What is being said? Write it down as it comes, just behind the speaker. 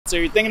So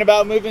you're thinking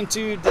about moving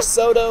to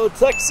DeSoto,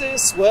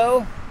 Texas?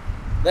 Well,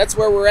 that's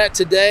where we're at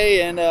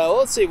today. And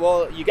let's see,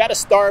 well, you got a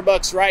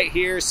Starbucks right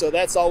here, so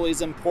that's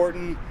always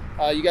important.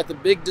 You got the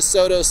big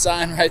DeSoto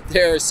sign right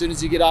there as soon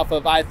as you get off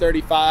of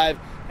I-35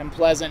 and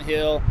Pleasant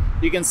Hill.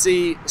 You can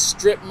see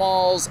strip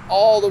malls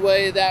all the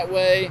way that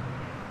way,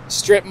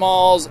 strip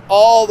malls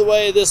all the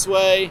way this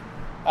way.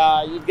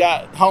 You've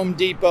got Home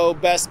Depot,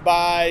 Best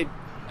Buy,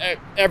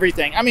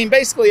 everything. I mean,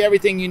 basically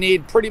everything you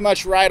need pretty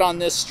much right on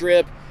this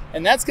strip.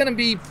 And that's going to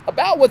be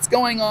about what's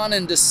going on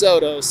in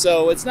DeSoto.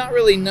 So it's not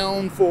really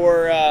known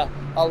for a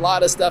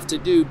lot of stuff to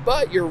do,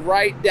 but you're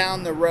right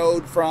down the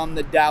road from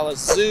the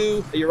Dallas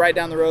Zoo. You're right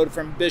down the road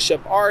from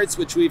Bishop Arts,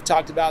 which we've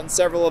talked about in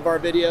several of our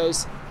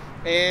videos.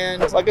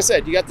 And like I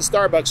said, you got the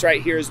Starbucks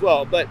right here as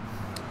well. But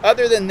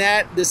other than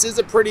that, this is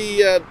a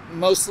pretty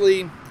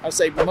mostly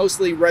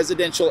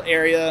residential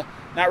area.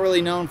 Not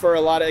really known for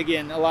a lot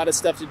of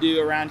stuff to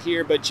do around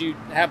here, but you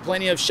have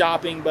plenty of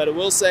shopping. But I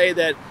will say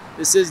that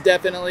this is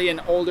definitely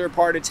an older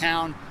part of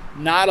town.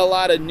 Not a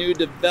lot of new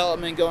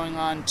development going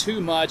on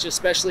too much,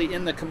 especially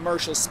in the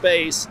commercial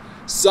space.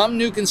 Some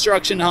new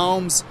construction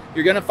homes.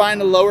 You're gonna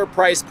find a lower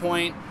price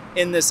point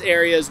in this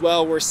area as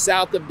well. We're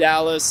south of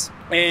Dallas,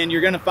 and you're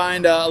gonna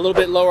find a little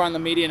bit lower on the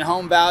median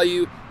home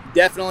value.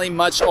 Definitely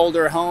much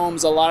older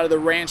homes, a lot of the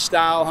ranch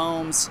style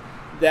homes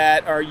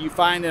that you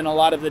find in a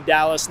lot of the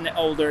Dallas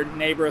older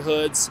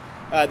neighborhoods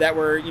that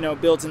were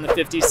built in the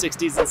 50s,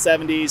 60s, and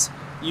 70s.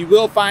 You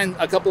will find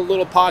a couple of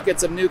little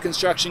pockets of new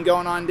construction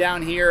going on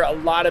down here. A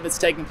lot of it's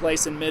taking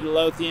place in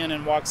Midlothian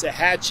and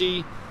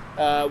Waxahachie,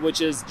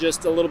 which is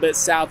just a little bit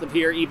south of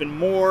here even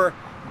more.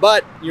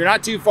 But you're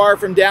not too far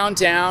from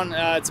downtown.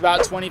 It's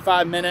about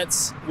 25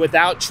 minutes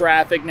without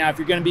traffic. Now, if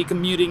you're going to be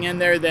commuting in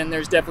there, then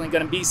there's definitely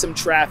going to be some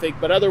traffic.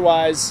 But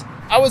otherwise,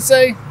 I would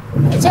say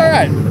it's all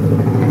right.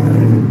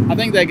 I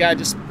think that guy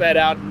just sped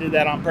out and did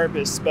that on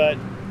purpose, but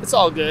it's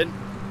all good.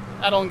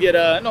 I don't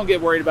get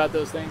worried about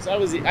those things.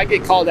 I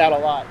get called out a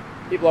lot.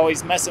 People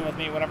always messing with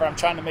me whenever I'm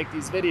trying to make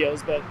these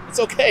videos, but it's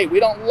okay. We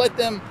don't let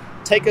them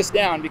take us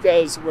down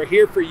because we're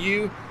here for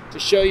you to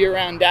show you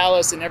around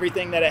Dallas and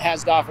everything that it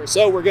has to offer.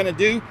 So we're gonna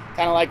do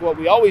kind of like what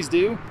we always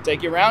do,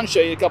 take you around, show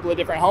you a couple of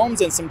different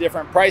homes and some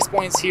different price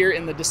points here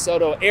in the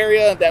DeSoto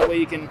area. That way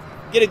you can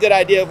get a good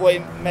idea of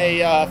what may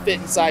fit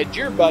inside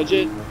your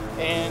budget.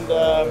 And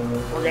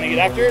we're gonna get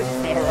after it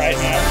right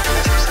now.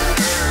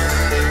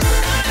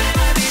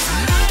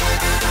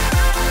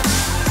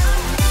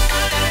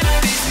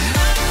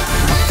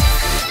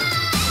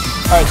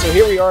 All right, so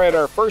here we are at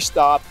our first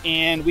stop,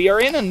 and we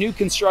are in a new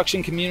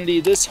construction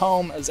community. This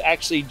home is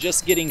actually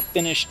just getting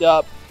finished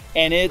up,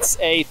 and it's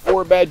a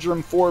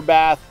 4-bedroom,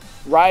 4-bath,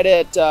 right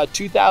at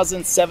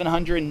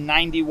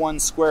 2,791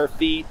 square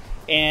feet,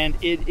 and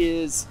it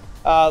is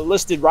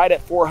listed right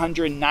at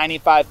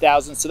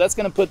 $495,000. So that's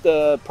going to put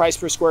the price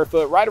per square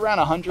foot right around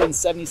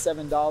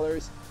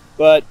 $177.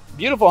 But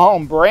beautiful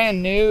home,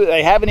 brand new.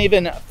 They haven't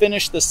even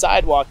finished the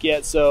sidewalk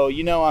yet, so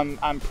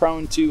I'm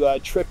prone to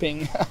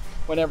tripping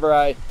whenever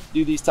I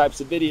do these types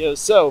of videos.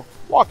 So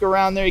walk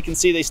around there, you can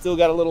see they still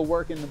got a little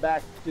work in the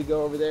back to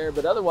go over there,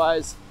 but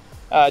otherwise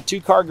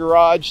 2-car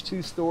garage,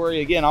 2-story,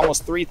 again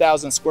almost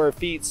 3,000 square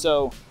feet.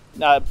 So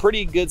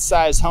pretty good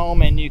sized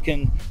home, and you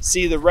can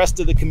see the rest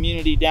of the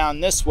community down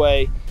this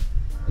way.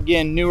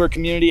 Again, newer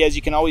community, as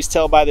you can always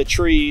tell by the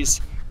trees,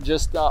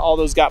 just all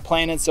those got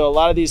planted. So a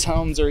lot of these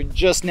homes are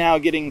just now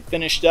getting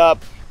finished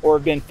up or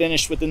have been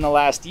finished within the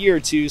last year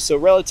or two. So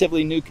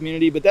relatively new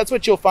community, but that's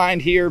what you'll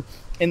find here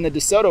in the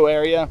DeSoto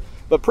area.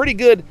 But pretty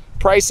good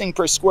pricing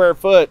per square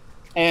foot.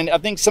 And I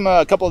think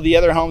a couple of the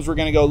other homes we're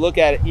gonna go look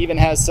at even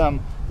has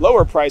some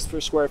lower price per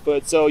square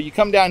foot. So you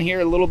come down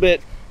here a little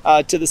bit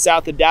to the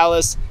south of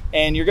Dallas,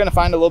 and you're gonna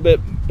find a little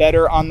bit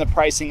better on the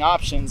pricing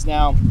options.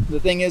 Now, the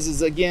thing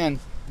is again,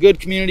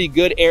 good community,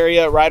 good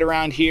area right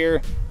around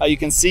here. You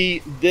can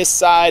see this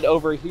side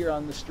over here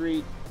on the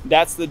street.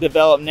 That's the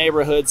developed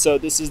neighborhood. So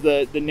this is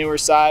the newer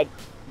side.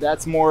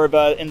 That's more of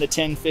in the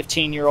 10,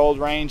 15-year-old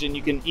range, and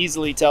you can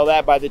easily tell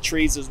that by the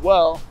trees as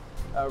well,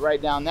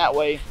 right down that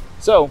way.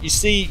 So you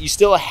see, you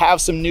still have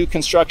some new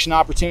construction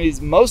opportunities,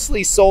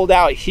 mostly sold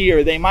out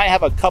here. They might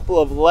have a couple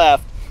of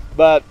left,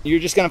 but you're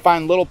just gonna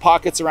find little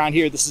pockets around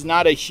here. This is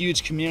not a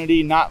huge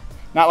community, not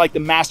like the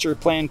master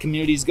plan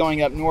communities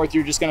going up north.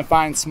 You're just gonna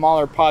find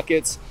smaller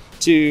pockets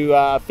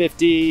to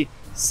 50,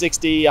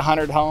 60,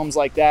 100 homes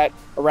like that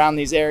around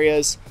these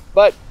areas.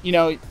 But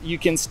you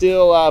can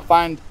still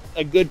find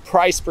a good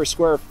price per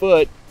square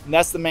foot, and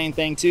that's the main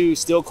thing too.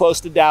 Still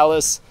close to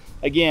Dallas.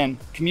 Again,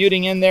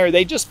 commuting in there.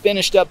 They just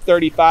finished up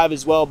 35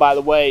 as well, by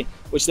the way,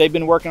 which they've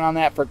been working on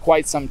that for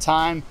quite some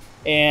time.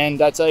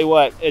 And I tell you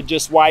what, it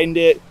just widened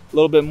it a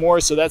little bit more,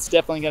 so that's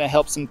definitely going to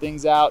help some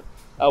things out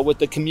with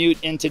the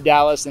commute into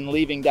Dallas and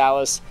leaving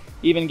Dallas.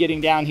 Even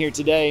getting down here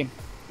today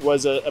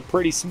was a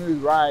pretty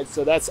smooth ride,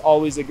 so that's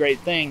always a great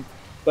thing.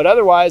 But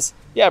otherwise,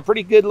 yeah,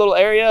 pretty good little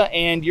area,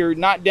 and you're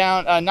not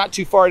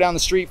too far down the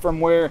street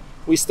from where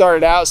we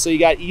started out, so you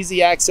got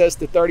easy access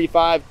to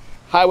 35.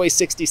 Highway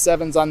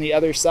 67's on the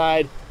other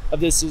side. of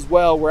this as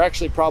well. We're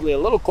actually probably a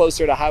little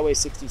closer to Highway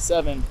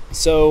 67.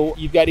 So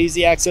you've got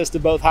easy access to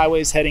both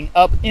highways heading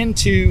up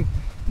into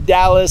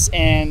Dallas,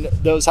 and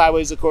those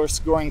highways, of course,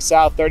 going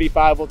south.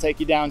 35 will take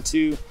you down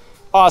to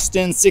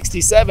Austin.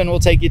 67 will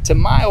take you to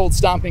my old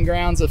stomping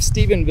grounds of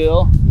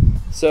Stephenville.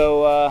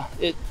 So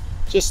it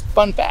just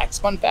fun facts,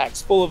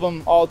 full of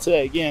them all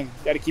today. Again,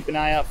 got to keep an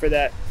eye out for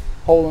that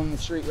hole in the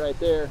street right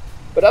there.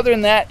 But other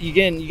than that,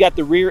 again, you got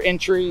the rear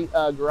entry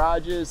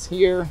garages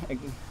here.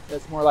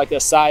 That's more like a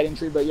side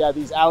entry, but yeah,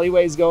 these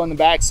alleyways go in the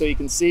back, so you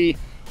can see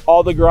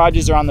all the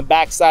garages are on the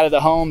back side of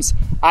the homes.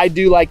 I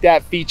do like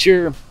that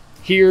feature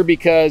here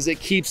because it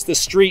keeps the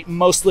street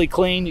mostly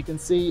clean. You can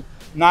see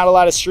not a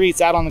lot of streets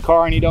out on the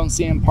car, and you don't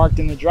see them parked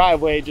in the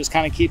driveway. It just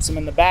kind of keeps them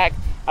in the back.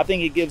 I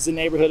think it gives the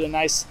neighborhood a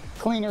nice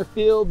cleaner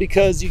feel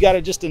because you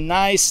got just a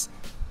nice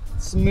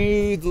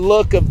smooth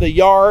look of the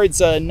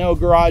yards, no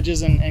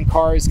garages and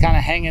cars kind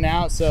of hanging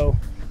out. So,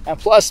 and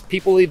plus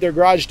people leave their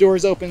garage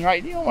doors open,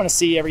 right? You don't want to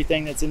see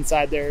everything that's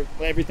inside there,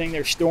 everything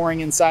they're storing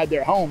inside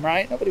their home,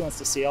 right? Nobody wants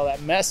to see all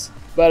that mess.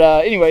 But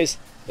anyways,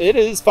 it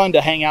is fun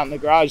to hang out in the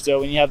garage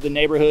though, when you have the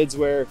neighborhoods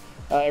where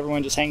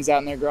everyone just hangs out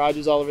in their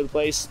garages all over the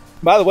place.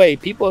 By the way,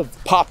 people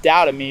have popped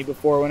out at me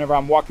before whenever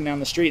I'm walking down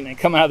the street, and they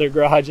come out of their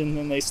garage and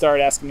then they start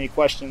asking me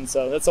questions.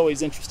 So that's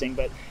always interesting.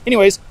 But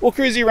anyways, we'll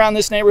cruise you around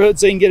this neighborhood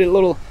so you can get a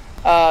little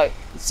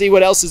see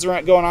what else is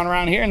going on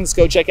around here, and let's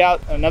go check out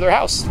another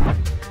house.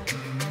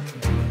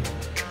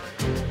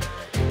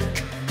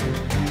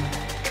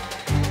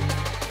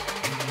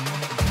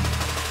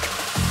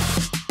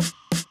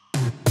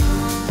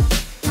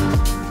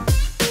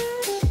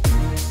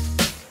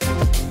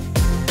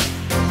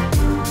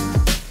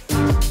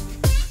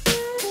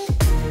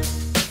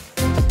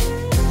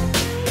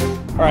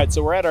 All right,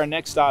 so we're at our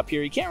next stop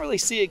here. You can't really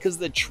see it because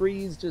the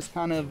trees just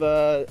kind of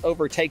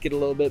overtake it a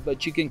little bit,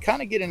 but you can kind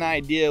of get an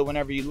idea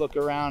whenever you look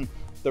around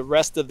the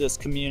rest of this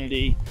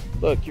community.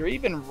 Look, you're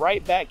even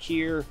right back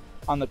here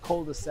on the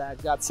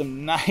cul-de-sac. Got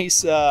some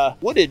nice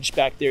woodage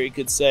back there, you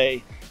could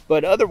say.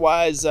 But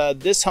otherwise,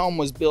 this home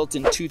was built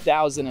in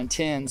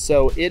 2010,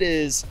 so it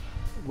is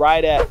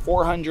right at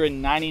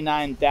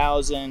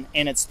 $499,000,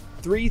 and it's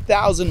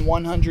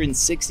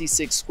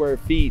 3,166 square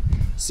feet.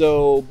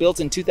 So built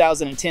in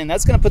 2010,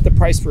 that's going to put the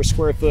price per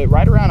square foot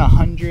right around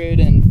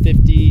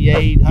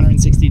 $158,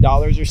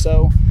 $160 or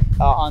so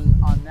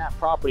on that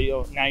property.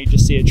 Oh, now you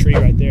just see a tree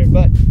right there.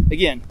 But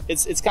again,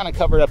 it's kind of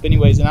covered up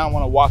anyways, and I don't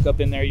want to walk up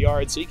in their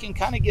yard, so you can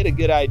kind of get a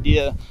good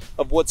idea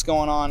of what's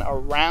going on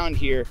around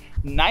here.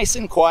 Nice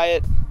and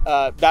quiet,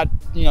 about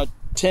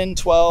 10,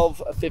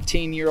 12,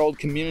 15-year-old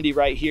community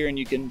right here, and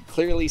you can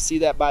clearly see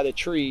that by the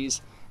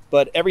trees.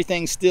 But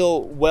everything's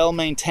still well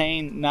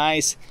maintained,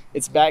 nice.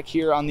 It's back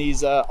here on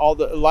these, a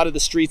lot of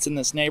the streets in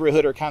this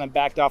neighborhood are kind of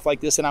backed off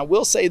like this. And I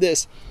will say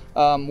this,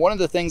 one of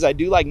the things I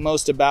do like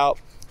most about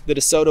the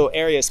DeSoto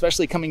area,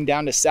 especially coming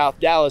down to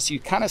South Dallas, you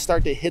kind of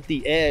start to hit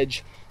the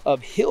edge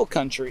of hill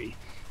country.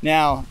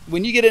 Now,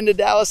 when you get into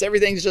Dallas,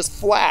 everything's just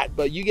flat,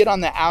 but you get on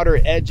the outer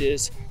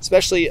edges,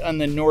 especially on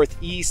the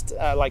northeast,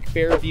 like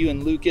Fairview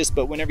and Lucas.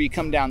 But whenever you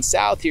come down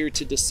south here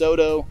to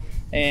DeSoto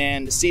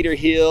and Cedar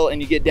Hill,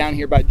 and you get down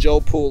here by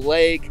Joel Pool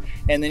Lake,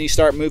 and then you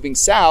start moving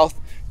south,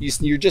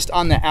 you're just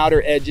on the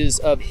outer edges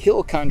of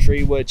hill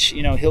country, which,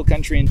 hill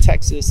country in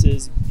Texas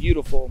is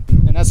beautiful.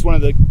 And that's one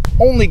of the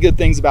only good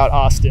things about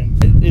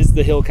Austin is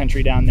the hill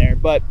country down there.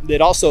 But it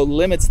also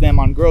limits them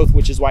on growth,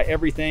 which is why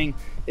everything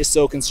is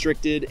so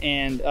constricted,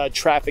 and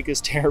traffic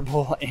is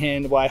terrible,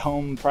 and why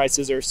home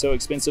prices are so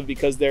expensive,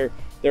 because they're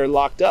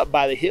locked up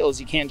by the hills.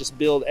 You can't just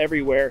build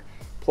everywhere.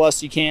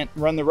 Plus, you can't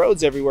run the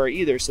roads everywhere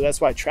either. So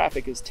that's why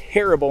traffic is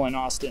terrible in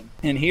Austin.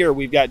 And here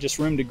we've got just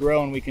room to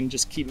grow, and we can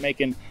just keep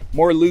making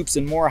more loops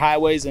and more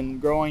highways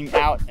and growing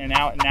out and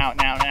out and out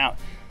and out and out.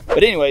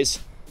 But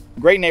anyways,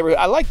 great neighborhood.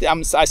 I like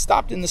that. I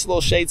stopped in this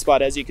little shade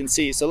spot, as you can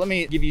see. So let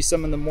me give you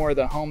some of the more of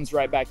the homes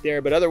right back there.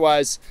 But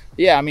otherwise,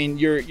 yeah, I mean,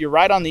 you're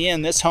right on the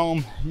end. This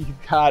home,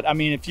 you've got, I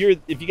mean, if you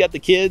got the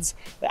kids,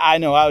 I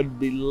know I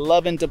would be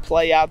loving to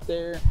play out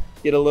there,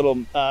 get a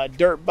little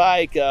dirt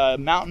bike,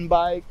 mountain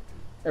bike,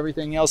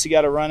 everything else you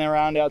got to run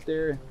around out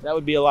there. That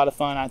would be a lot of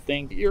fun, I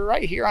think. You're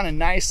right here on a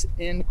nice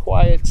end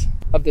quiet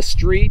of the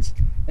street,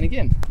 and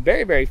again,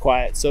 very, very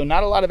quiet. So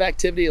not a lot of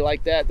activity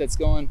like that's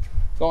going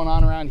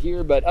on around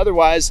here. But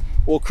otherwise,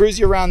 we'll cruise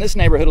you around this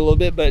neighborhood a little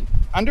bit. But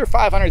under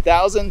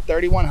 500,000,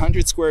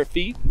 3,100 square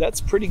feet, that's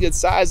pretty good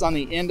size on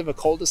the end of a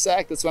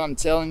cul-de-sac. That's what I'm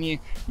telling you.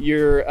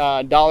 Your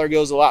dollar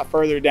goes a lot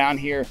further down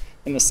here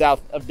in the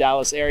south of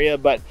Dallas area.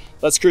 But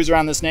let's cruise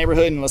around this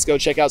neighborhood and let's go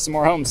check out some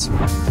more homes.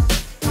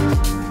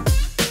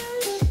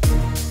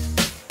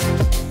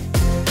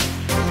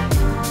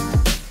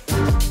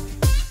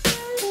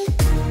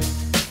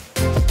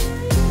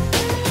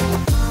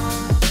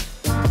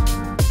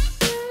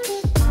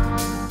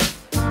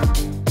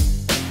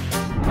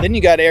 Then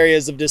you got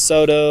areas of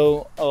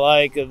DeSoto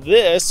like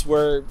this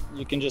where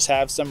you can just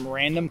have some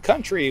random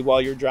country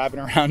while you're driving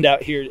around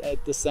out here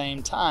at the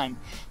same time.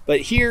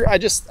 But here, I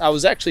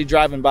was actually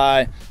driving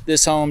by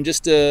this home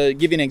just to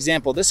give you an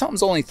example. This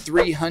home's only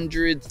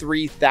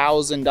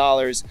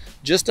 $303,000,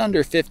 just under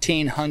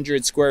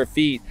 1,500 square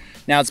feet.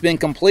 Now it's been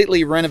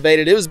completely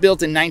renovated. It was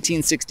built in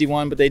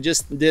 1961, but they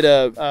just did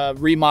a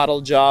remodel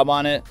job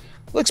on it.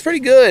 Looks pretty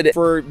good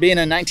for being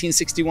a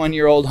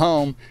 1961-year-old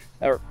home.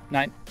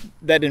 That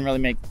didn't really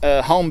make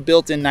a home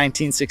built in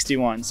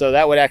 1961. So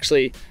that would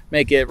actually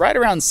make it right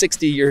around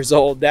 60 years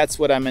old. That's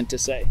what I meant to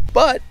say.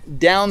 But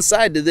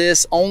downside to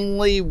this,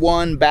 only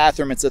one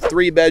bathroom. It's a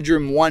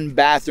 3-bedroom, 1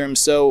 bathroom.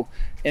 So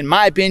in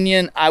my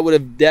opinion, I would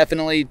have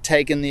definitely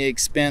taken the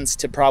expense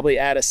to probably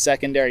add a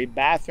secondary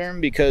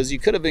bathroom, because you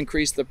could have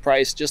increased the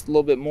price just a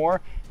little bit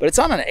more, but it's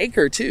on an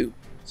acre too.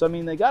 So I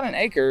mean, they got an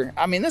acre.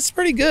 I mean, that's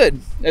pretty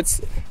good.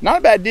 It's not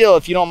a bad deal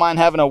if you don't mind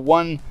having a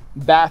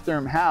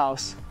 1-bathroom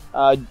house.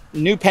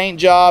 New paint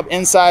job,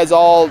 inside's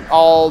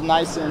all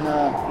nice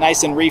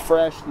and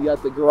refreshed. You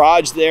got the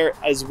garage there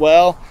as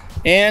well,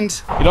 and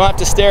you don't have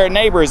to stare at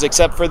neighbors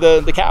except for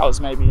the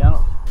cows. Maybe I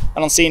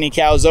don't see any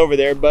cows over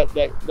there, but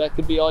that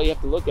could be all you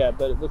have to look at.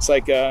 But it looks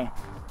like your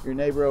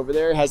neighbor over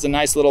there has a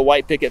nice little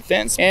white picket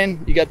fence,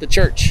 and you got the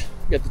church.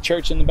 You got the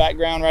church in the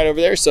background right over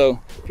there.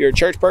 So if you're a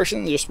church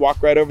person, just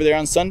walk right over there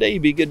on Sunday.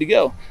 You'd be good to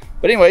go.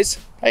 But anyways,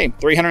 hey,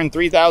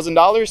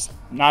 $303,000,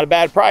 not a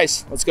bad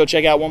price. Let's go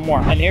check out one more.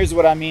 And here's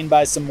what I mean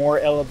by some more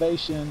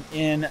elevation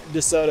in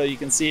DeSoto. You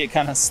can see it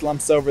kind of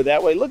slumps over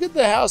that way. Look at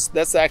the house.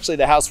 That's actually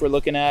the house we're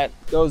looking at.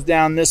 Goes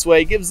down this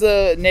way, gives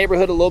the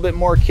neighborhood a little bit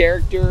more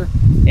character.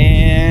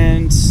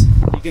 And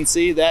you can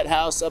see that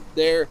house up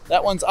there.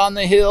 That one's on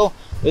the hill.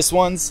 This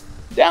one's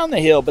down the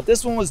hill, but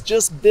this one was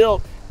just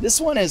built.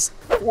 This one is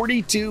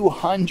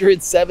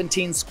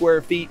 4,217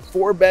 square feet,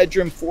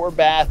 4-bedroom,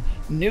 4-bath,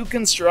 new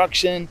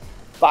construction,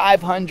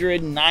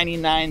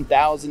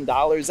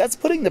 $599,000. That's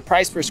putting the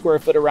price per square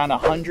foot around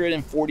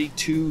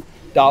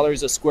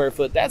 $142 a square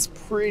foot. That's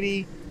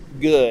pretty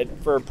good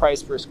for a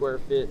price per square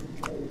foot.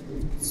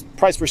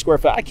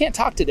 I can't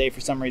talk today for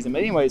some reason,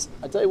 but anyways,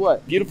 I tell you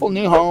what, beautiful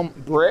new home,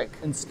 brick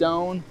and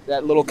stone,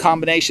 that little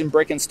combination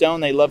brick and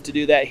stone. They love to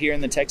do that here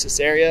in the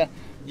Texas area.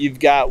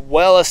 You've got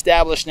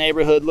well-established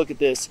neighborhood. Look at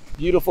this,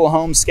 beautiful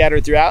homes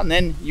scattered throughout. And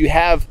then you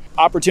have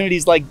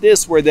opportunities like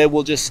this where they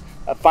will just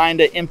find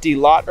an empty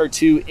lot or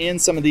two in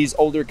some of these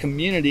older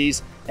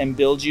communities and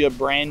build you a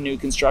brand new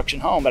construction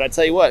home. But I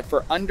tell you what,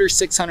 for under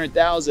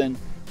 $600,000,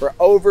 for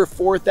over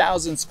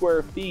 4,000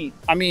 square feet,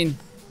 I mean,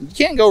 you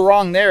can't go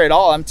wrong there at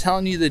all. I'm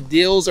telling you, the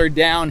deals are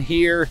down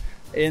here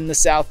in the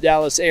South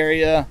Dallas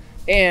area.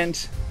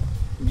 And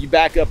you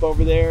back up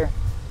over there,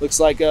 looks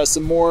like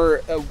some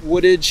more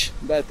woodage.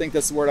 I think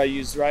that's the word I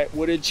used, right?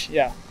 Woodage,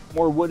 yeah,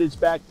 more woodage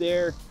back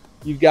there.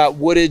 You've got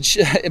woodage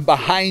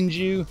behind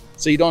you,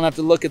 so you don't have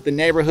to look at the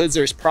neighborhoods.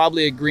 There's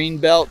probably a green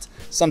belt,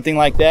 something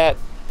like that.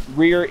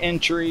 Rear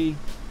entry,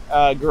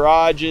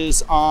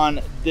 garages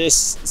on this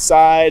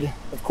side.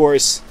 Of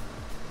course,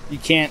 you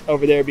can't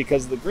over there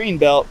because of the green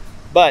belt,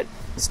 but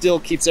still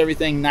keeps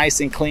everything nice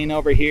and clean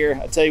over here.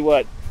 I tell you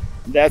what,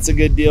 that's a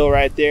good deal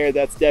right there.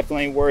 That's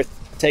definitely worth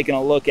taking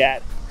a look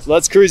at. So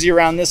let's cruise you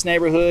around this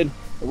neighborhood,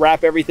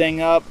 wrap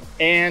everything up.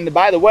 And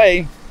by the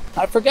way,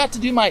 I forgot to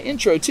do my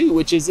intro too,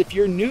 which is if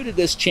you're new to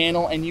this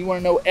channel and you want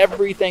to know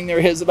everything there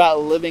is about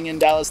living in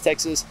Dallas,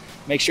 Texas,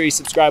 make sure you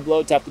subscribe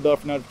below, tap the bell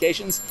for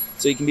notifications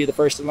so you can be the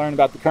first to learn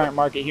about the current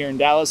market here in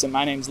Dallas. And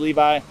my name's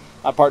Levi,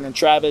 my partner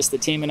Travis, the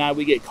team and I,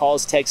 we get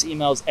calls, texts,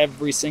 emails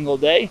every single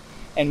day,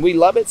 and we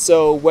love it.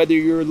 So whether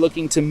you're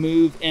looking to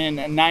move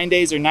in 9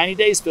 days or 90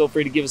 days, feel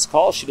free to give us a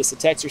call, shoot us a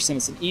text, or send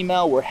us an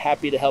email. We're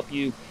happy to help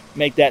you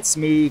make that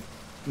smooth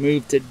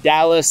move to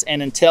Dallas.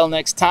 And until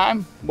next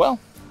time, well,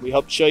 we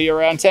hope to show you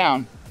around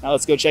town. Now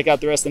let's go check out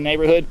the rest of the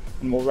neighborhood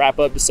and we'll wrap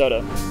up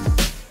DeSoto.